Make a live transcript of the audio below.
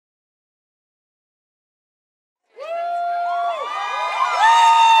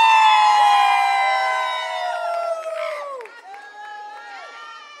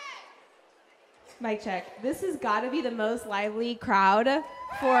Mic check. This has got to be the most lively crowd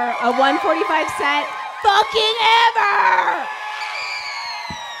for a 145 set fucking ever!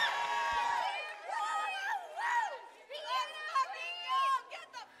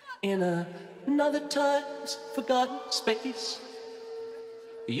 In another time's forgotten space,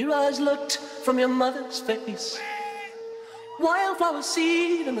 your eyes looked from your mother's face. Wildflower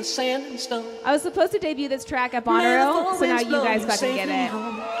seed in the sand and stone. I was supposed to debut this track at Bonnaroo, so now you guys got to get it.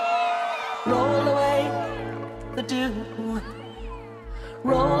 Home. Roll away the dew.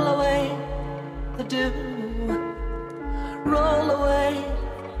 Roll away the dew. Roll away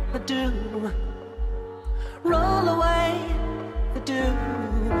the dew. Roll away the dew.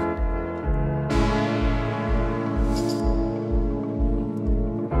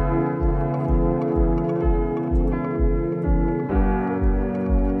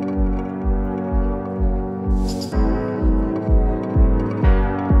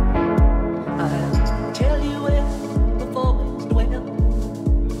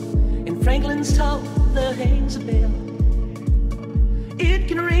 There hangs a bell. It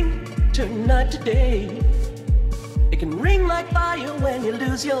can ring turn night to day. It can ring like fire when you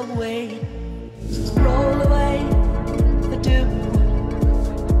lose your way. Roll away the dew.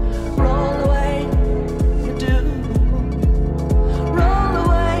 Roll away the dew. Roll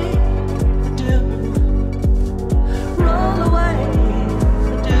away the dew. Roll away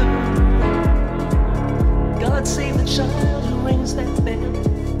the dew. God save the child who rings that bell.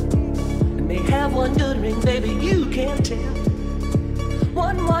 Have one good ring, baby, you can't tell.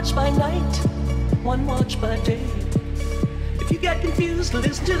 One watch by night, one watch by day. If you get confused,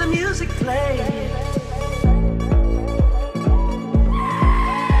 listen to the music play.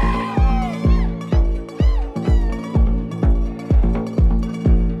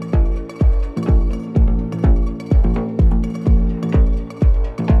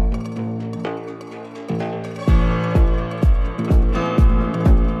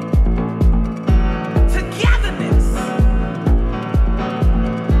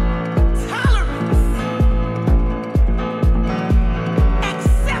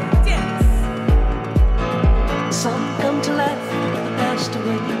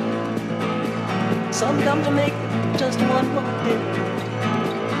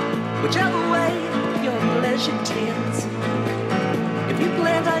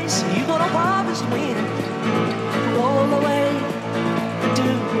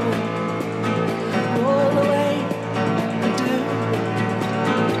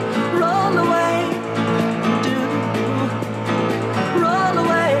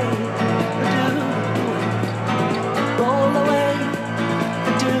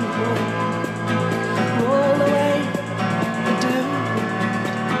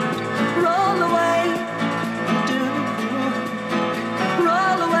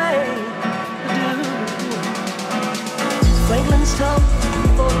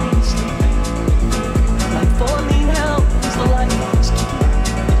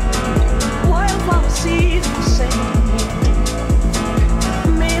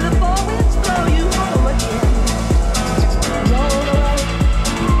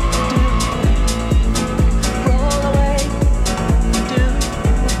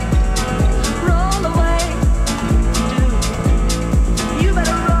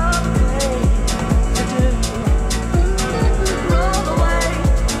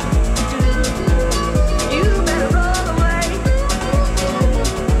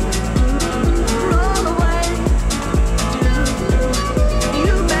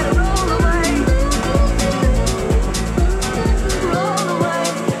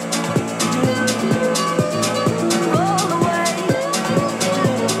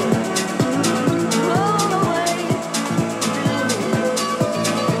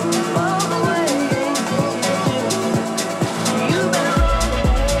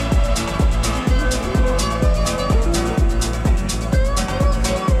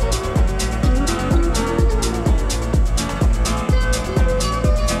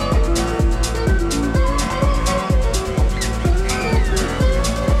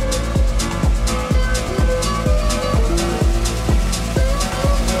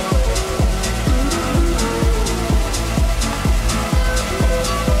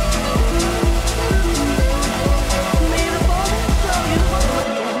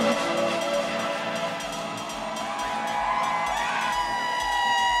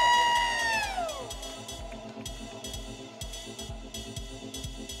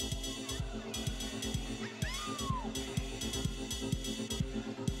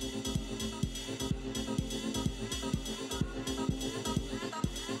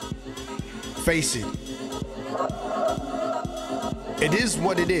 Face it. It is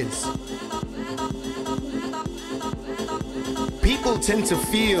what it is. people tend to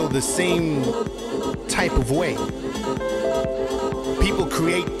feel the same type of way. People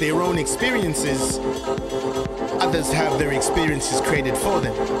create their own experiences. Others have their experiences created for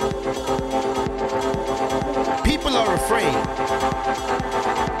them. People are afraid.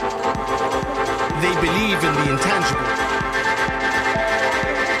 They believe in the intangible.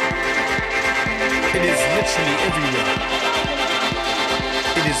 It is literally everywhere.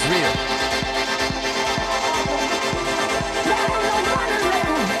 It is real.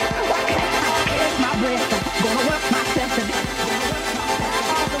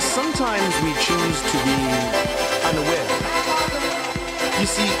 Sometimes we choose to be unaware. You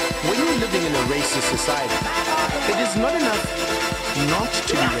see, when you're living in a racist society, it is not enough not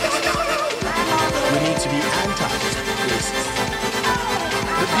to be racist. We need to be anti-racist.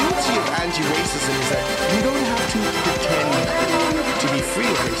 The beauty of anti-racism is that you don't have to pretend to be free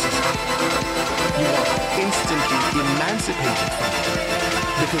of racism. You are instantly emancipated from it.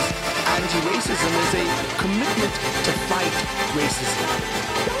 Because anti-racism is a commitment to fight racism.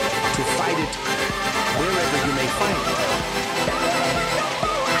 To fight it wherever you may find it.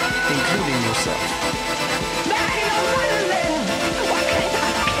 Including yourself.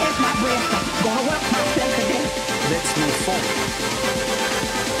 Let's move forward.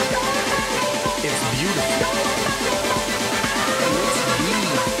 It's beautiful. Let's be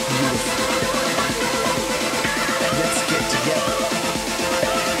beautiful. Let's get together.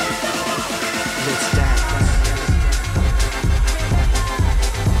 Let's dance.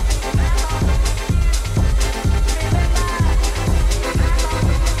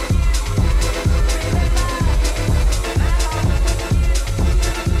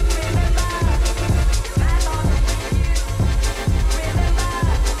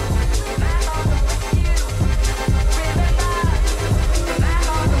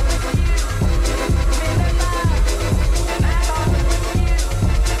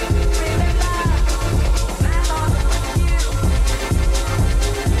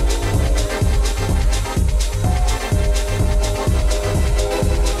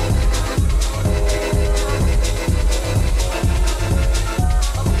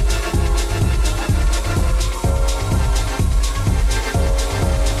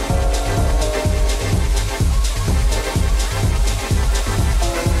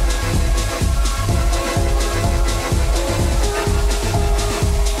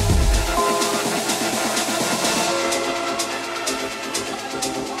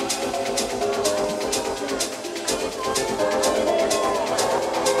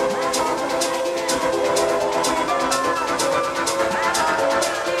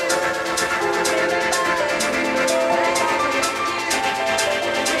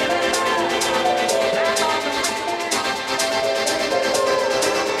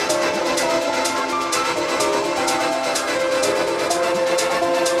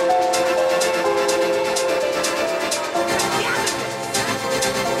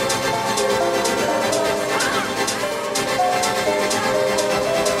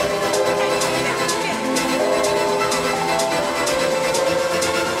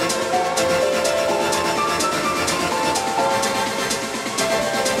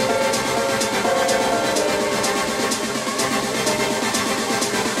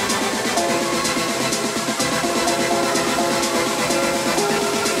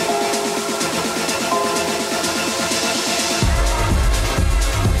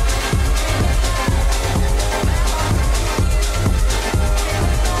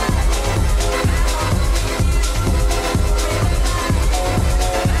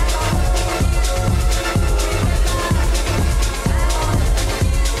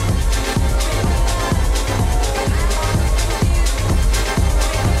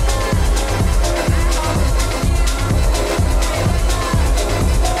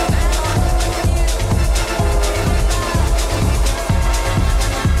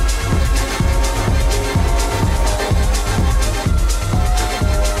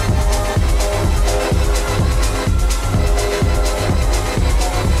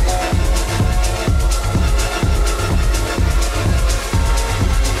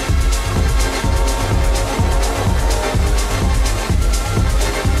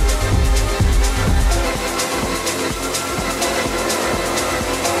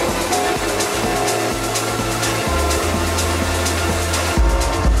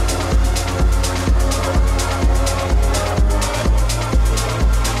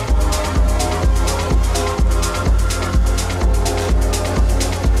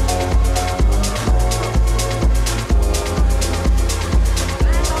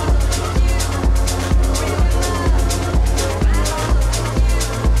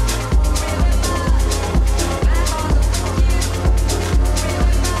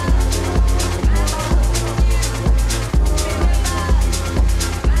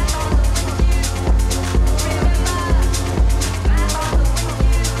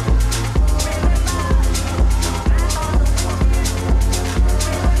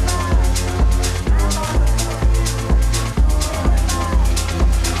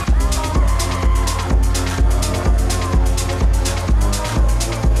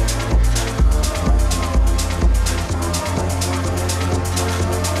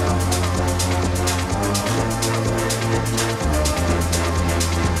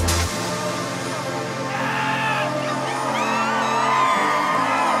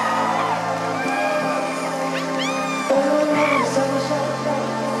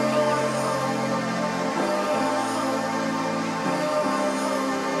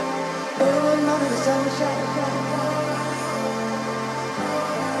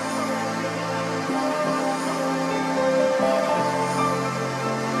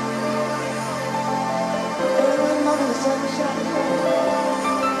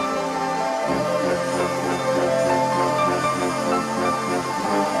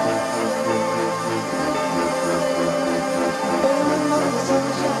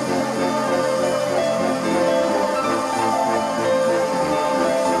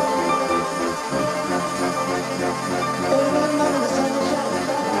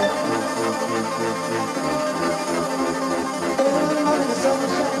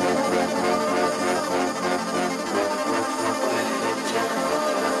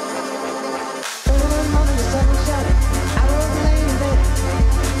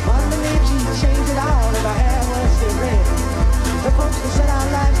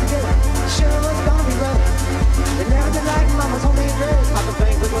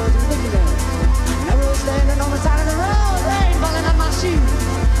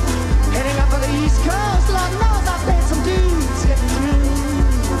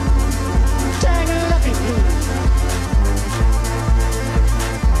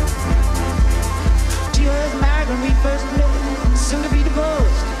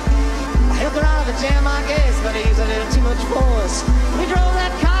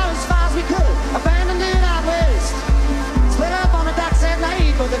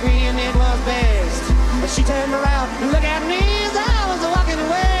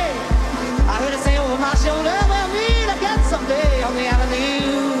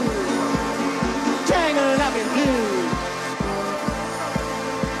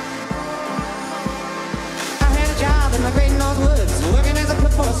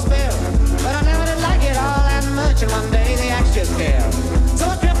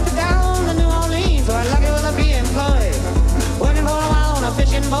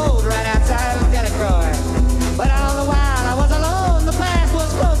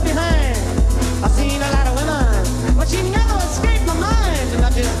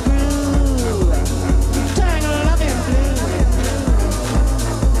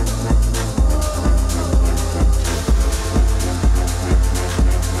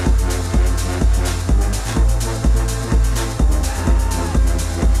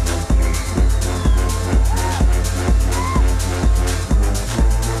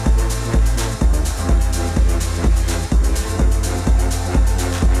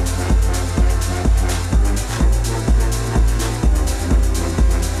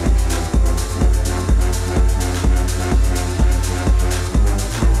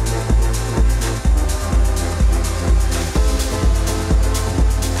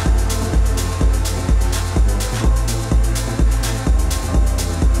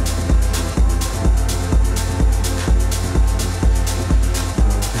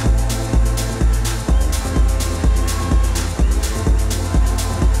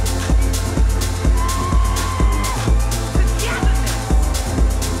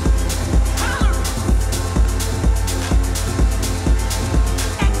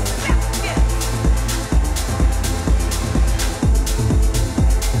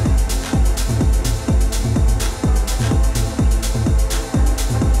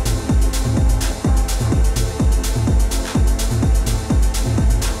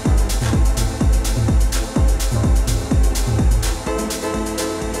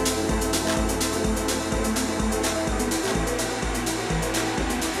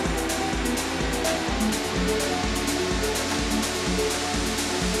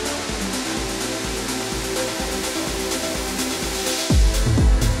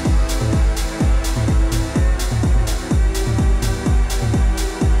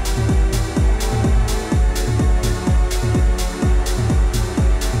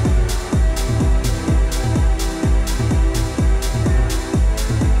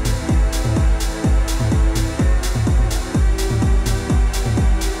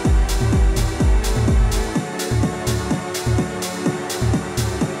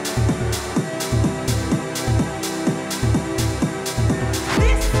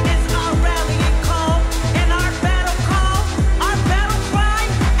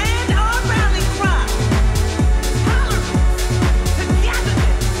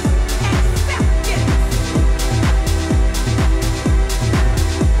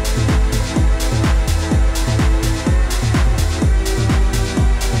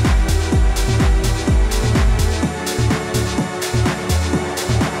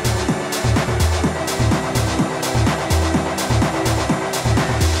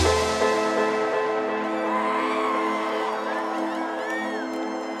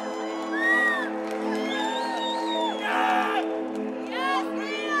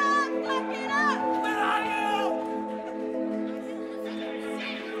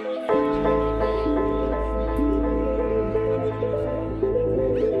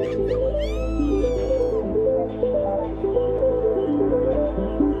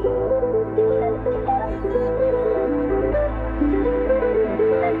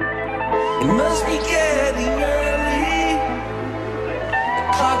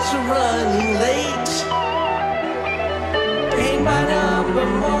 Clocks are running late. Paint by number,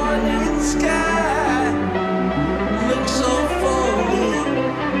 morning sky looks so phony.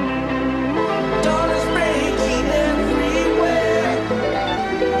 Dawn is breaking everywhere.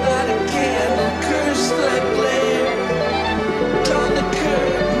 Light a candle, curse the glare. Draw the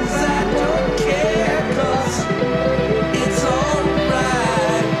curtains, I don't care, 'cause it's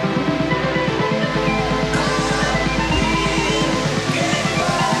alright.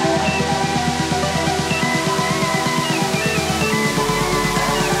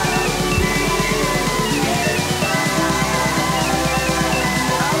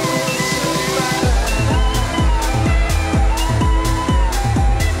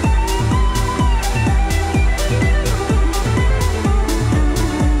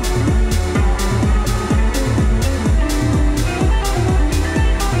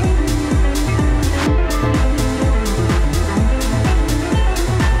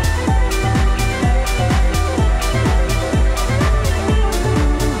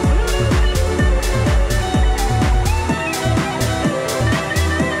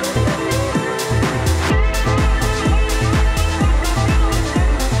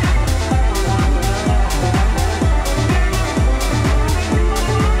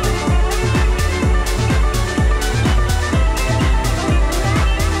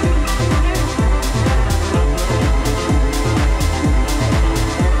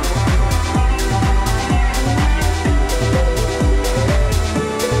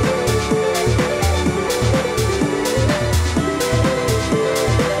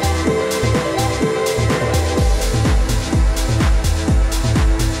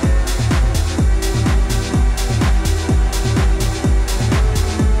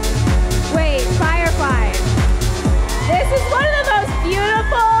 Wait, Firefly. This is one of the most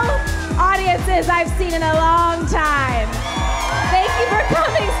beautiful audiences I've seen in a long time. Thank you for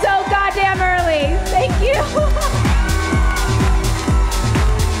coming so goddamn early. Thank you.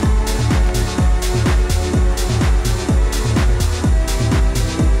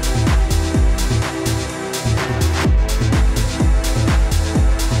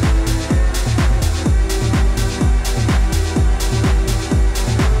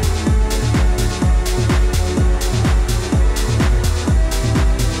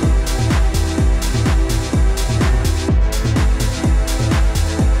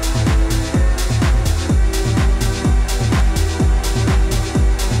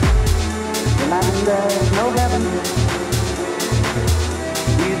 Imagine there's no heaven.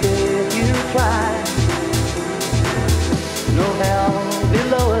 Even if you try, no hell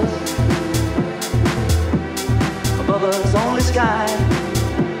below us, above us only sky.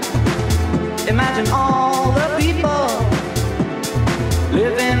 Imagine all the people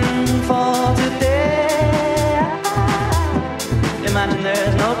living for today. Imagine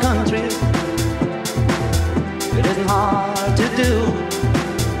there's no country. It isn't hard to do.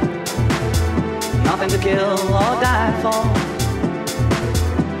 Nothing to kill or die for,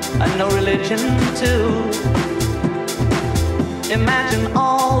 and no religion too. Imagine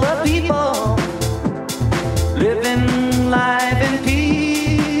all the people living life in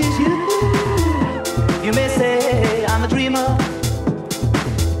peace. You may say I'm a dreamer,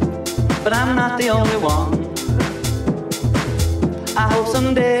 but I'm not the only one. I hope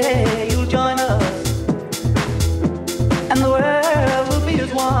someday you'll join us, and the world will be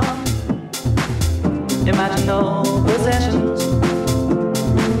as one. Imagine no possessions.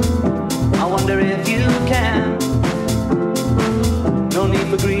 I wonder if you can. No need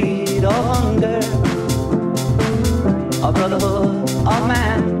for greed or hunger, or brotherhood of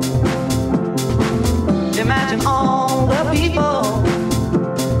man. Imagine all the people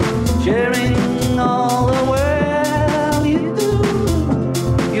sharing all the world.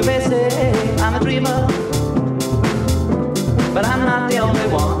 You may say I'm a dreamer, but I'm not the only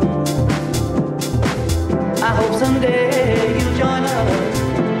one. I hope someday you'll join us,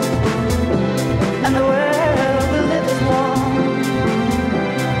 and the world will live as one.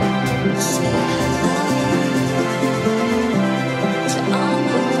 Say hello to all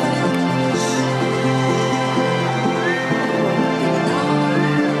my friends.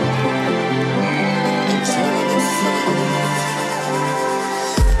 Into the sun.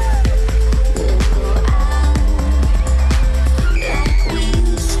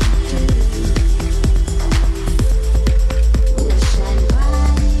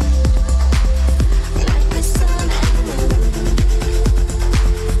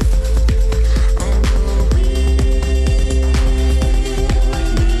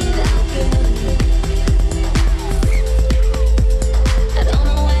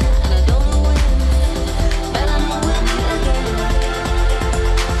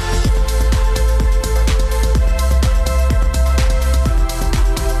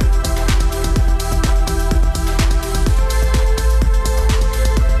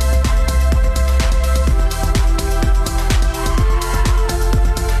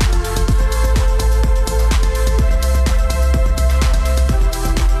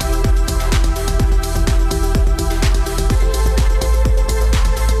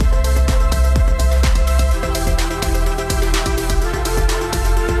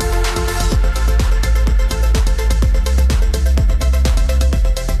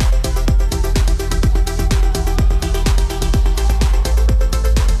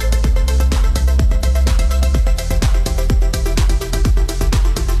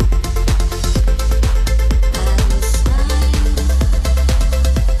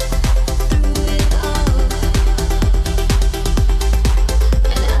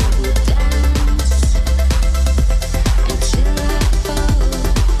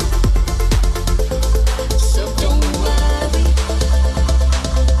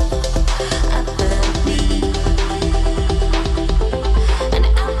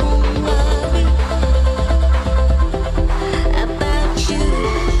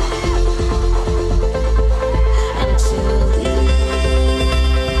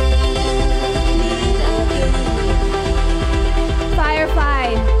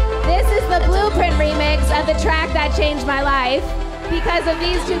 my life because of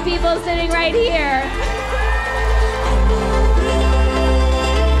these two people sitting right here.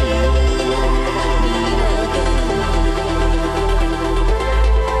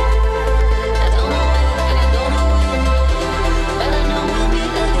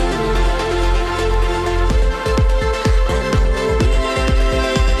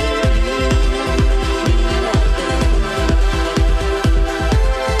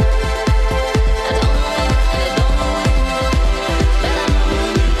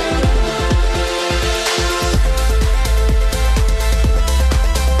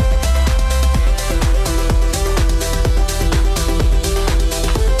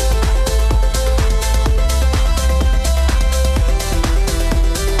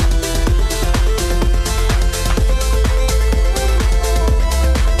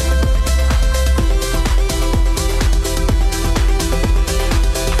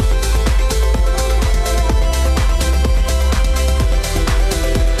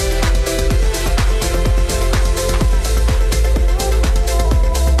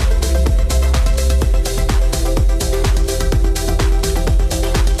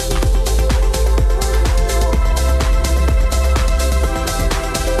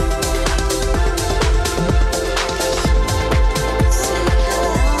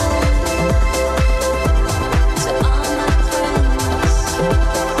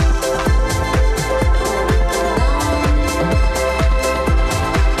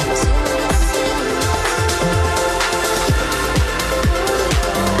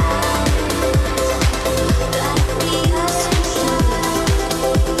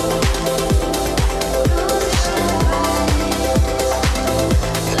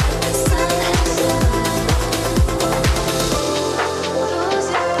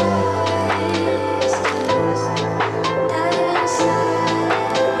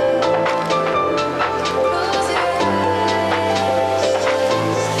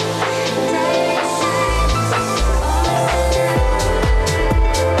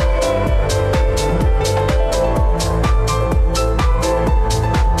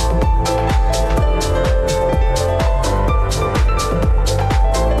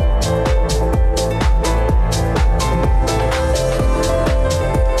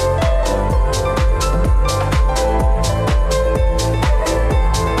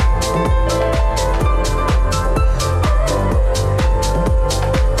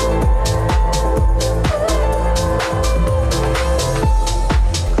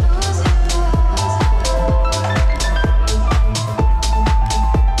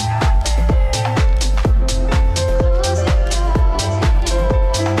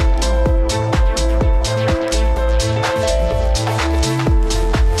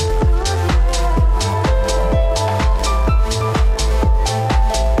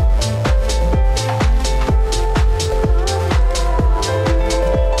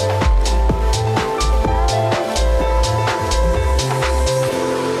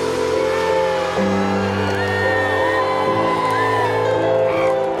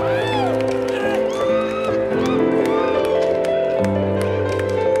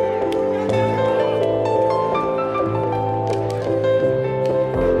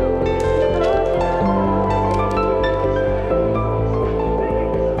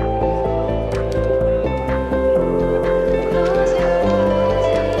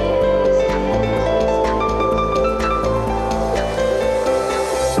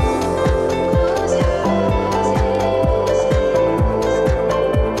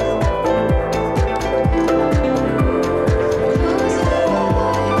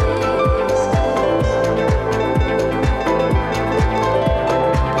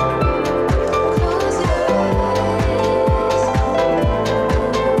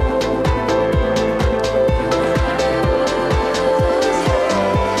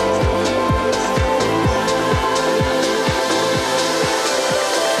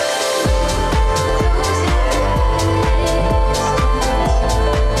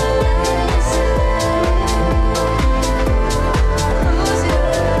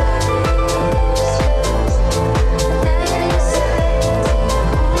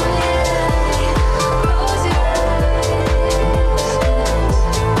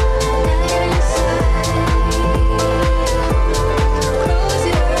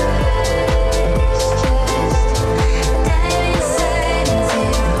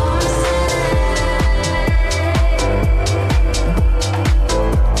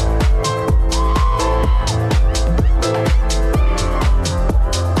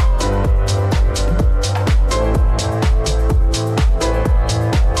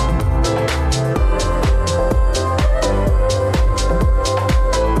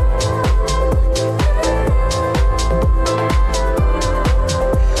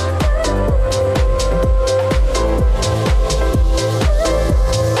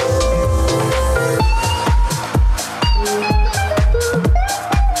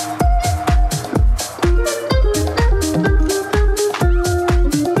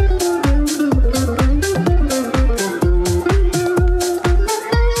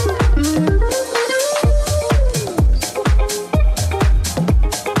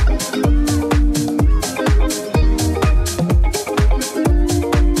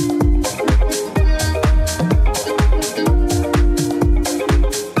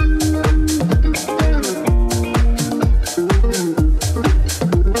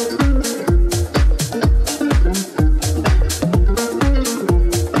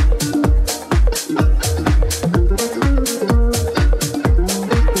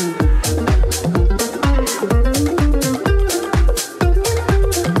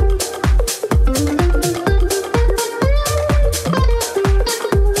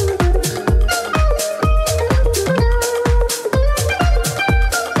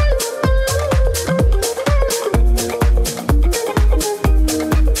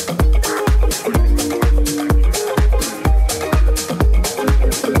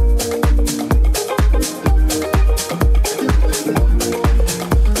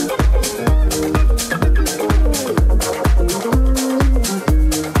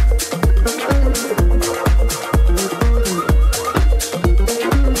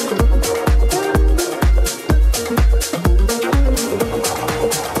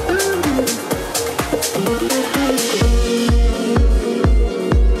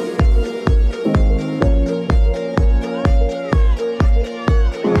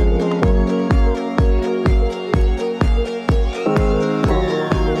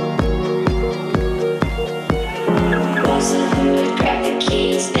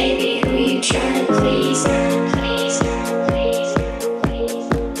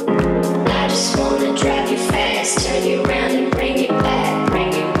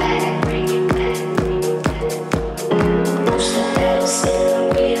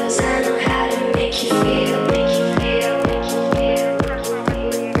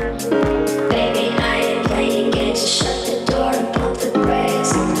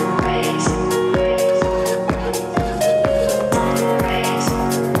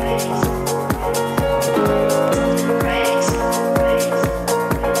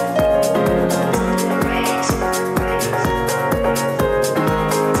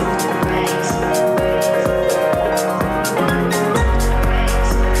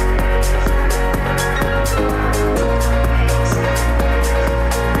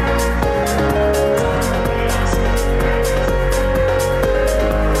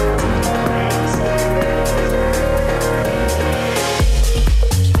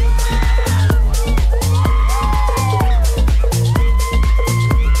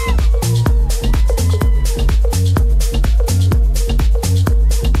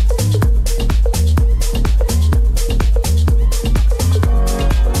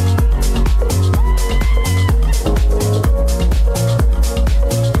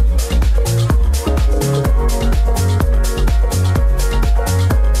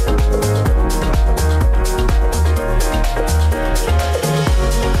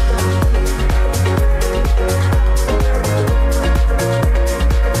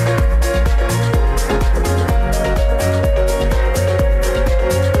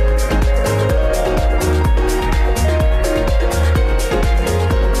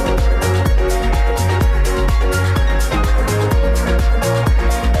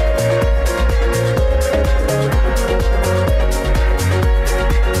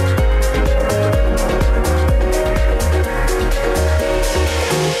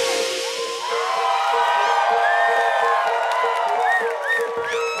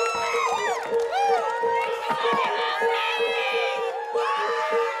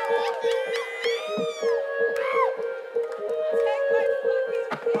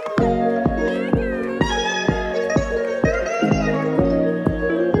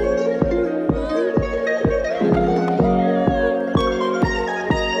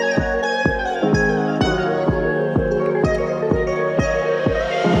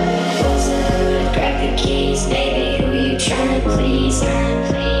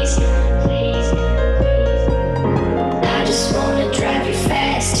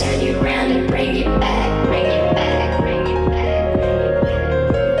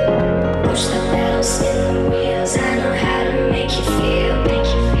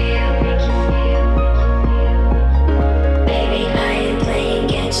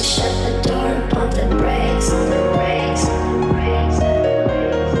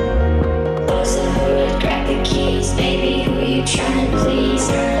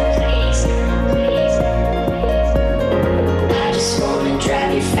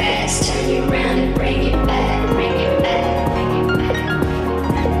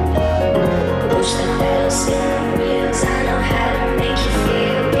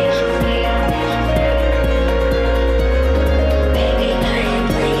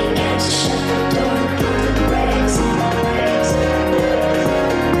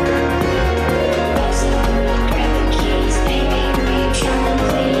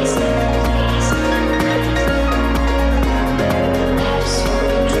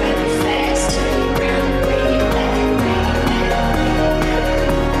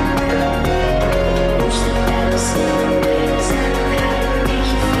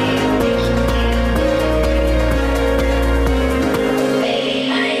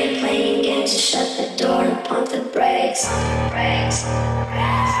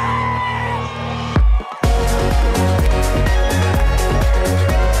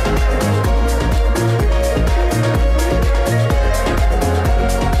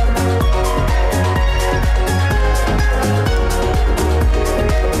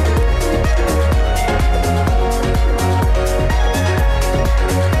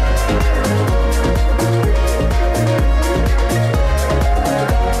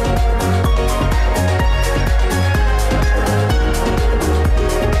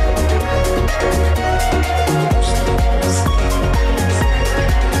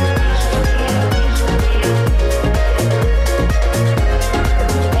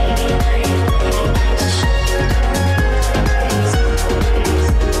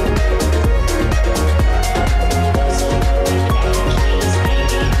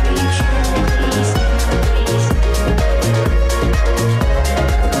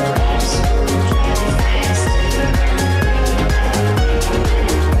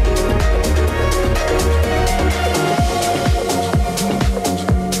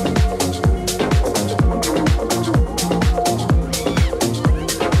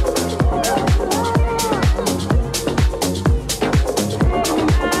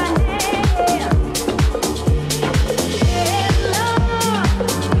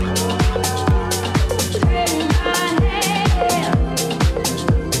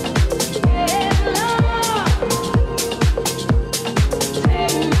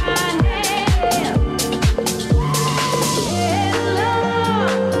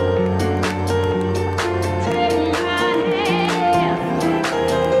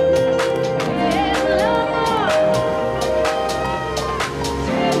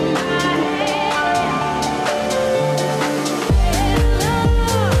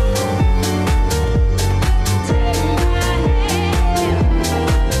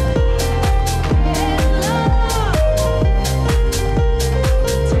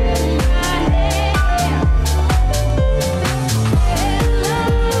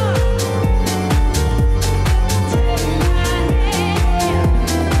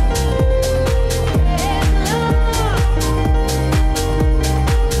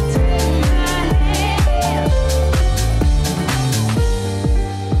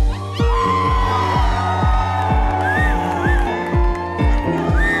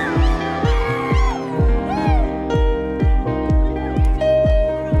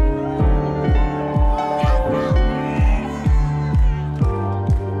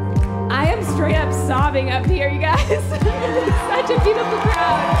 up here, you guys. Such a beautiful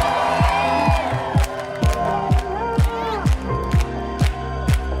crowd.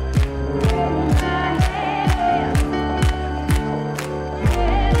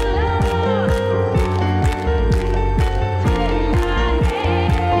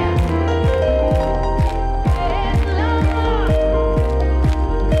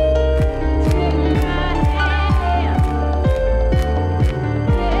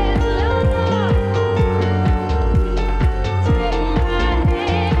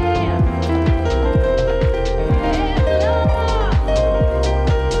 Yeah.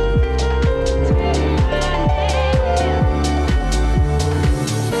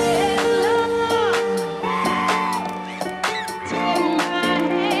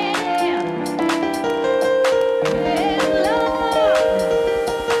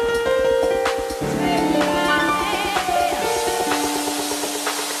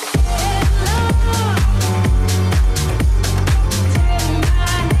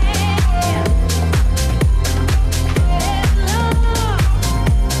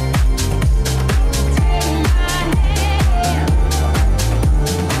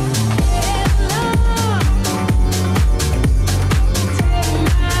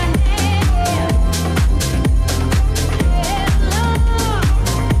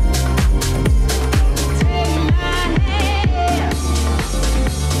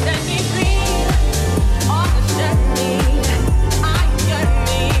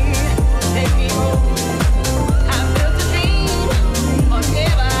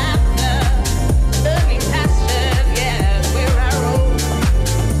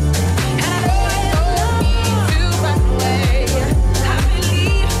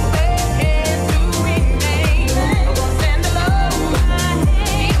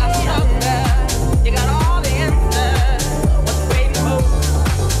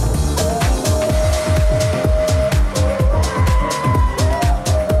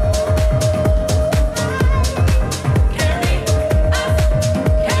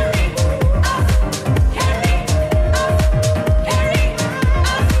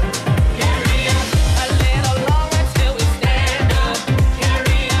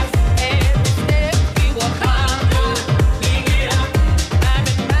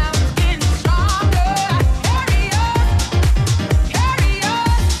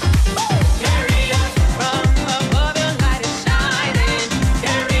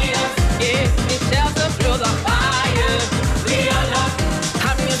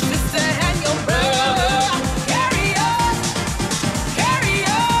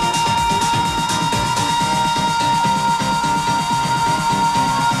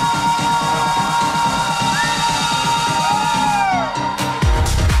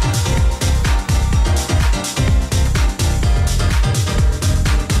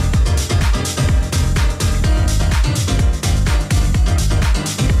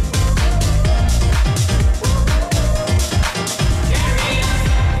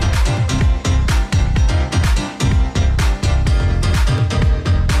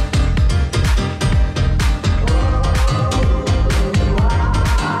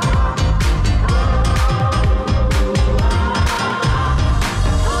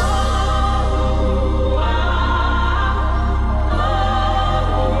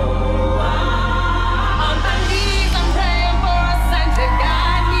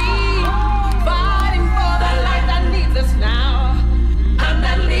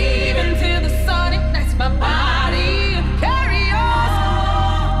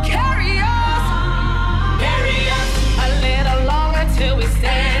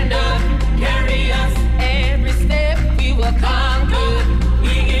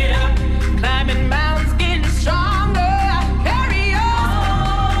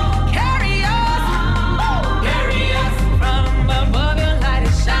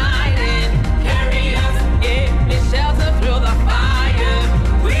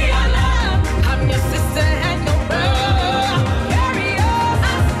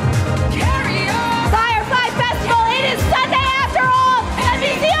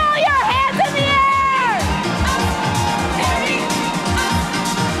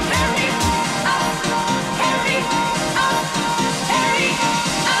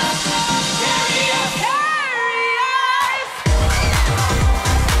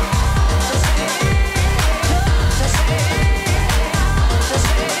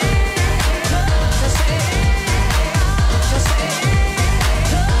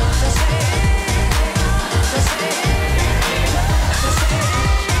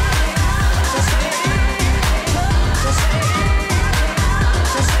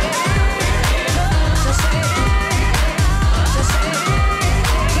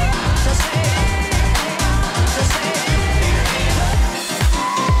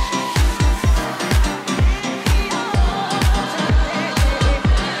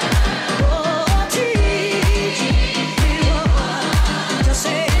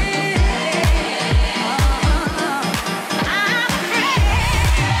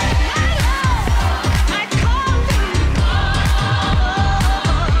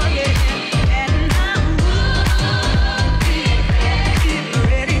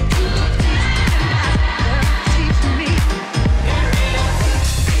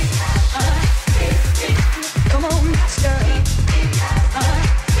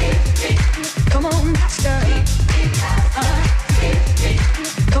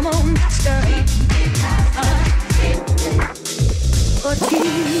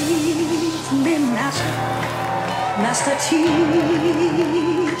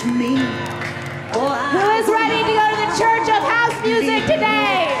 teach me. Who is ready to go to the Church of House Music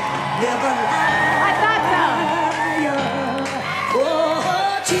today? I thought so.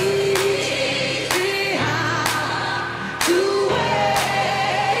 Oh, teach me how to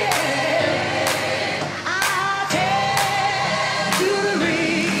wait. I'll tell you the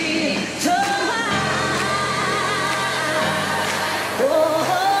reason why.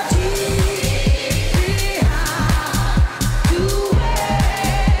 Oh, teach me how to wait.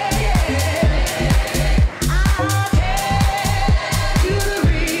 I'll tell you the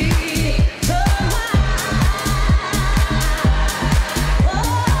reason why.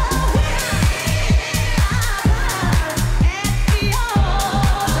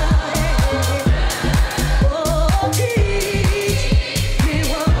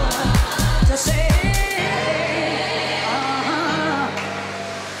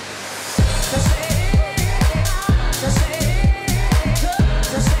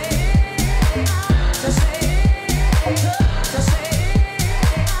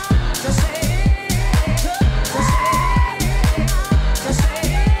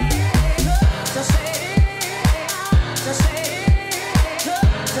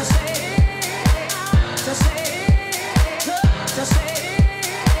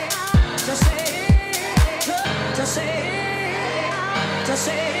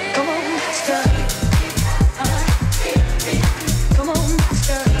 Come on, master. Come on,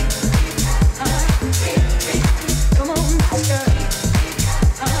 master. Come on, master.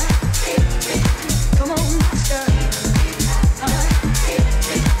 Come on, master.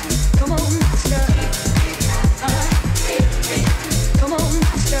 Come on, master. Come on,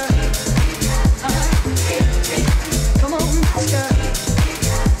 master. Come on, master.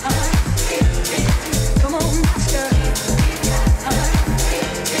 Come on, master.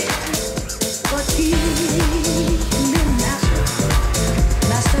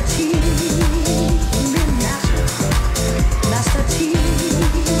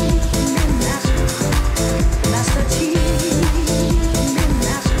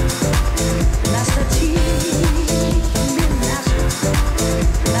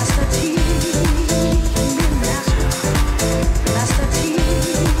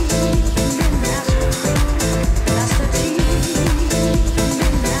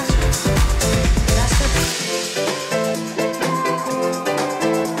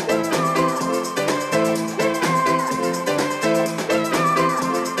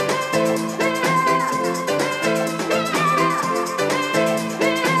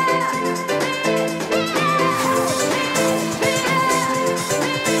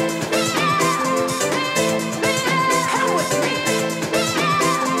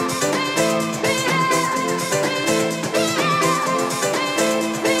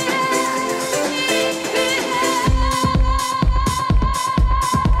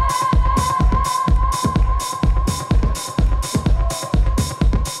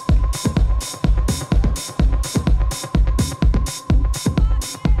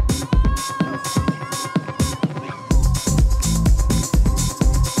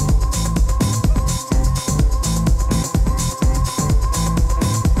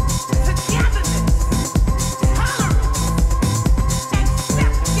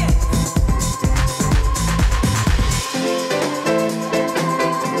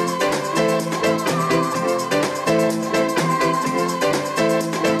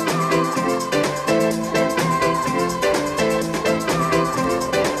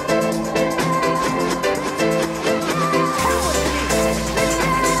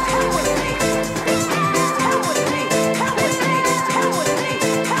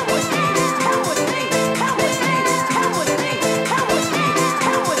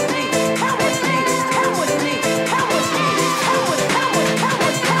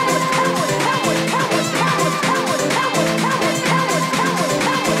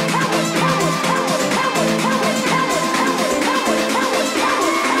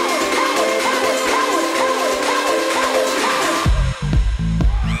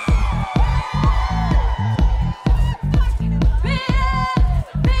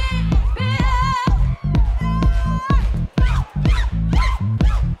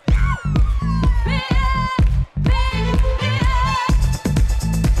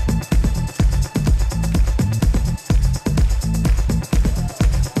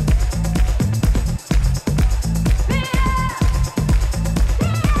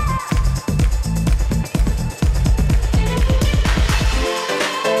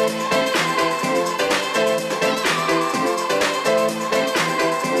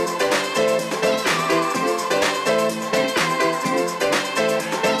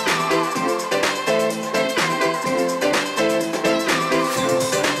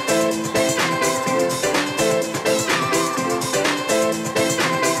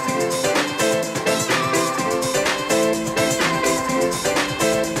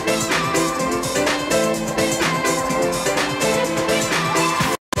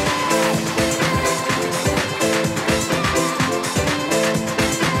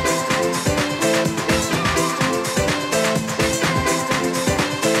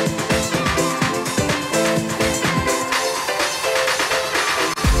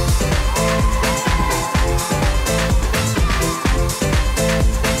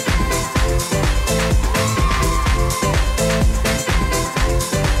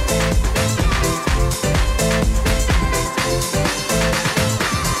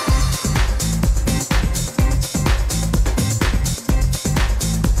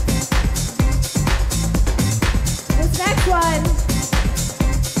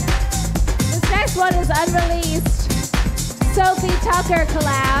 one is unreleased. Sophie Tucker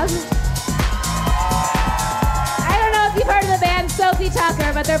collab. I don't know if you've heard of the band Sophie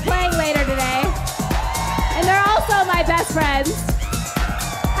Tucker, but they're playing later today. And they're also my best friends.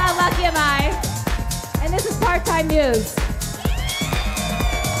 How lucky am I? And this is Part-Time Muse.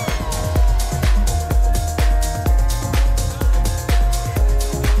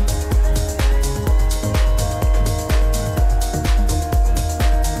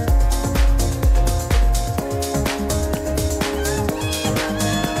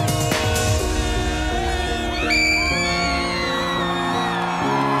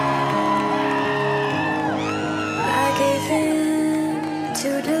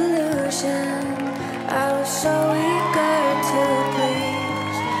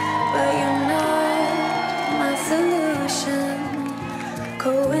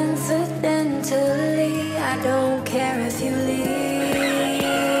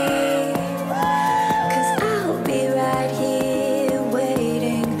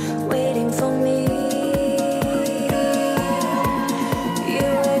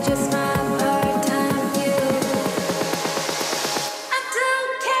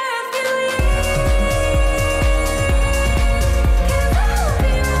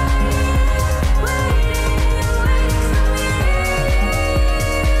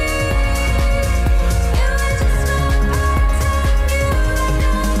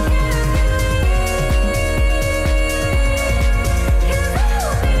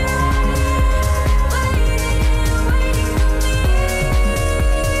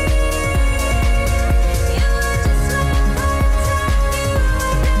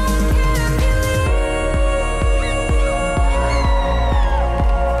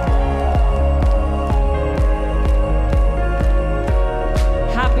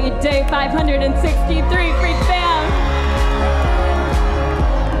 Day 563, Freak Fam.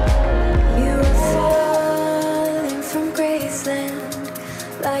 You were falling from Graceland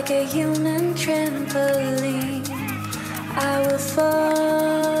like a human trampoline. I will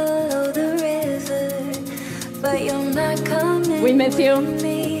follow the river, but you're not coming. We miss you. With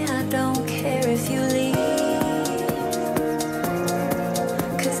me. I don't care if you leave,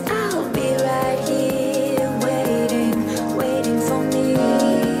 'cause I'll be right here waiting for me.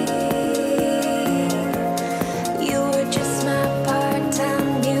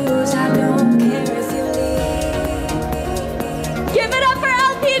 Give it up for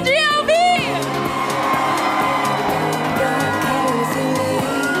LP Giobbi!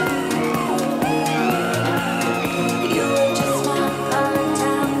 You were just my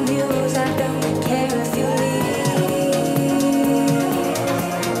part-time muse. I don't care if you leave.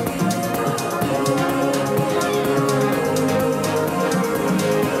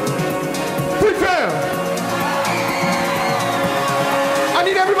 Big fam! I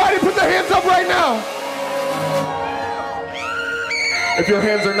need everybody to put their hands up right now. If your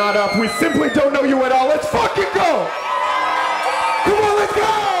hands are not up, we simply don't know you at all. Let's fucking go! Come on, let's go!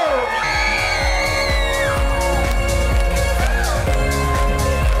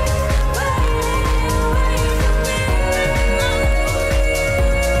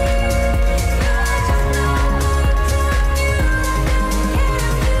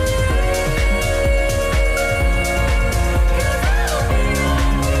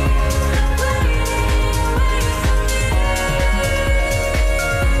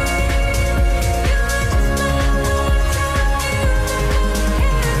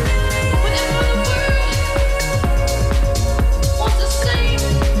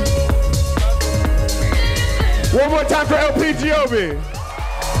 One more time for LP Giobbi.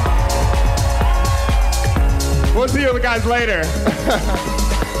 We'll see you guys later.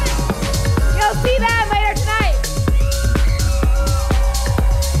 You'll see them later tonight.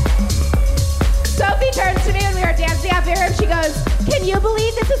 Sophie turns to me when we were dancing after her and she goes, "Can you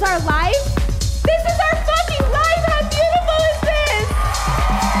believe this is our life? This is our fucking life! How beautiful is this?"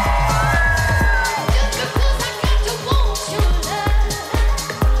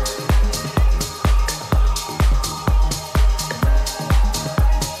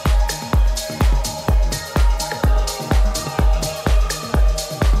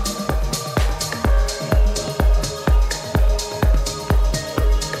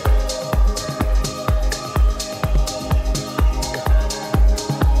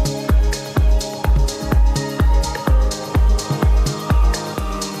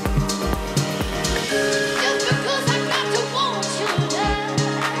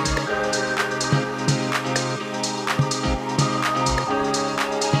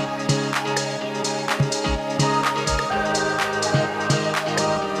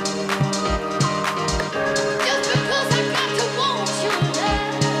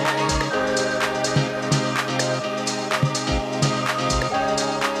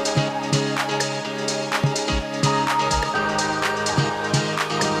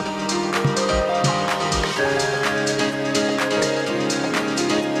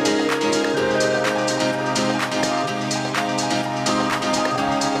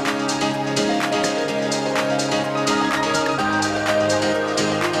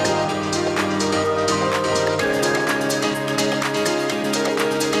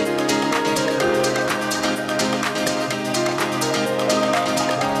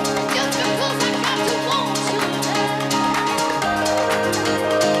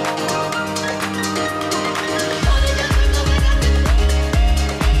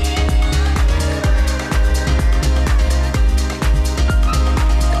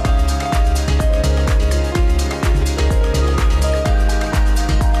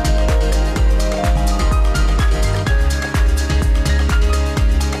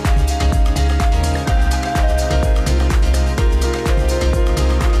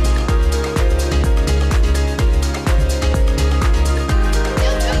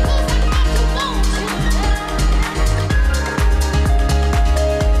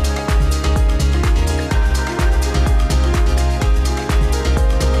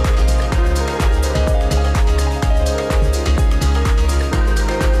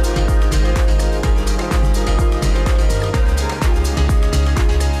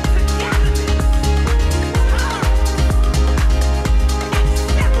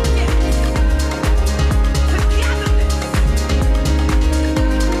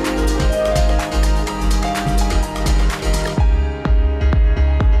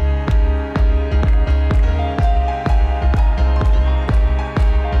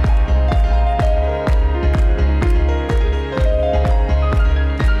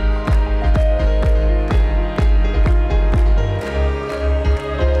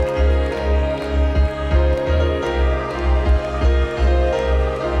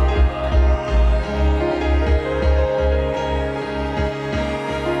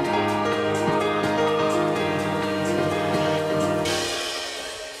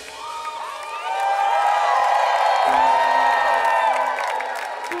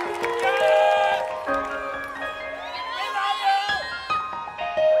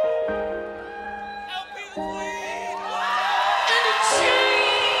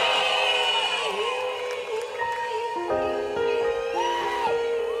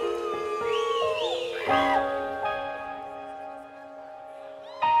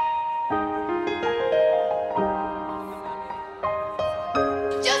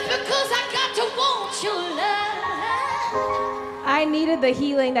 appreciated the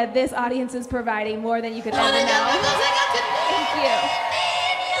healing that this audience is providing more than you could ever know. Thank you.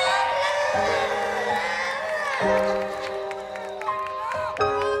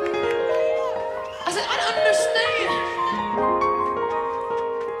 I said, I don't understand.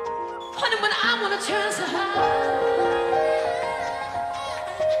 Honey, when I want to turn so high.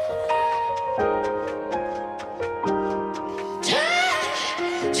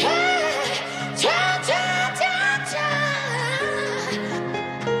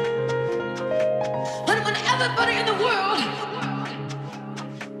 Everybody in the world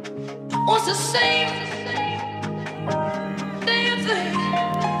wants the same damn thing.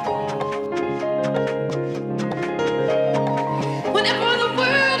 Whenever the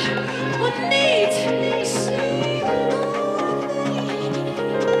world would need the same thing.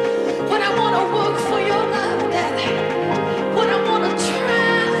 When I want to work for your love, Daddy. When I want to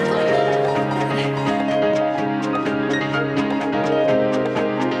try for your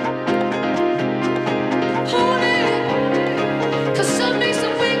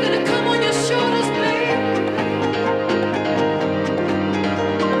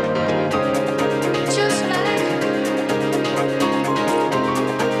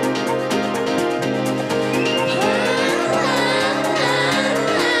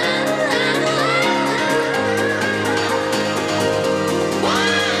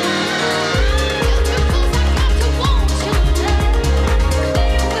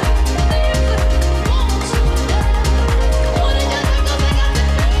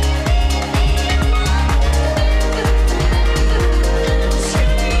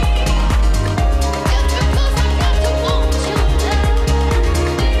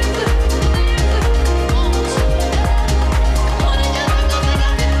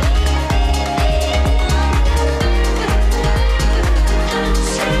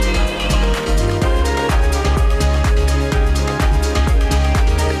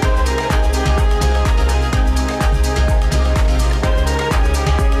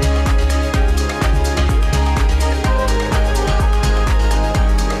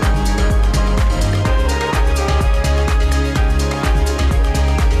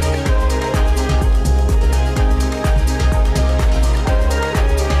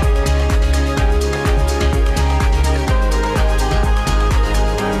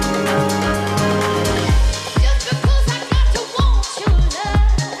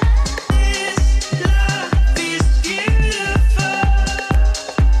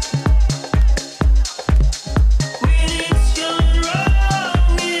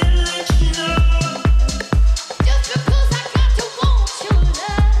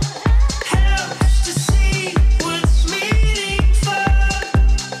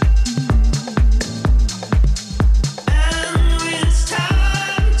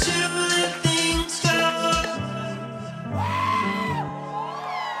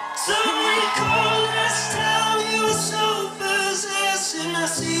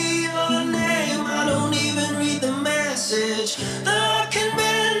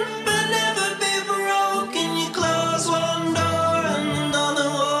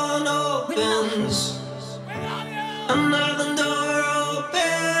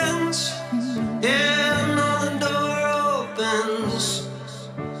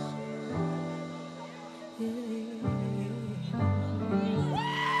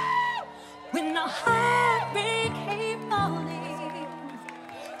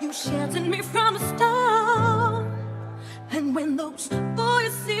sheltered me from the storm. And when those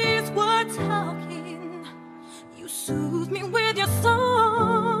voices were talking, you soothed me with your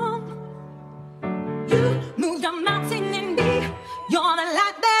song. You moved a mountain in me. You're the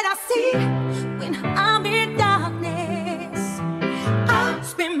light that I see when I'm in darkness. I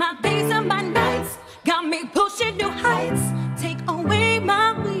spend my days and my nights, got me pushing new heights. Take away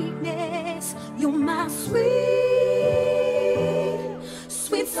my weakness. You're my sweet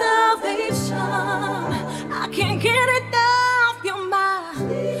salvation. I can't get enough. You're my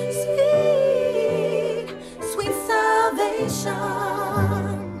sweet salvation.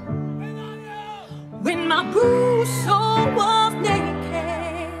 When my bruised soul was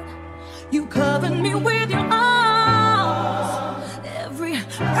naked, you covered me with your arms. Every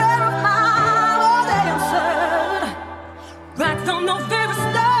prayer of mine was answered right from the very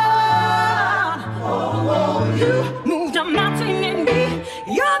start. You moved a mountain in me.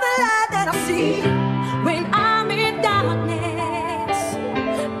 You're the light that I see when I'm in darkness.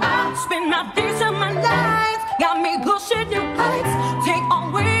 I spend my days and my nights, got me pushing new heights. Take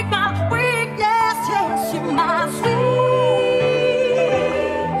away my weakness. Yes, you're my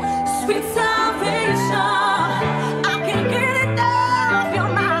sweet salvation. I can't get enough.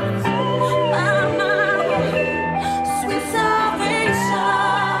 You're my sweet salvation.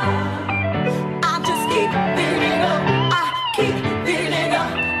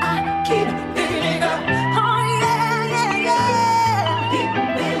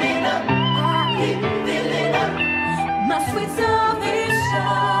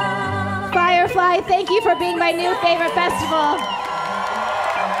 you for being my new favorite festival.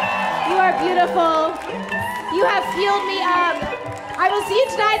 You are beautiful. You have fueled me up. I will see you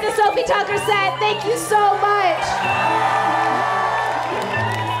tonight at the Sophie Tucker set. Thank you so much.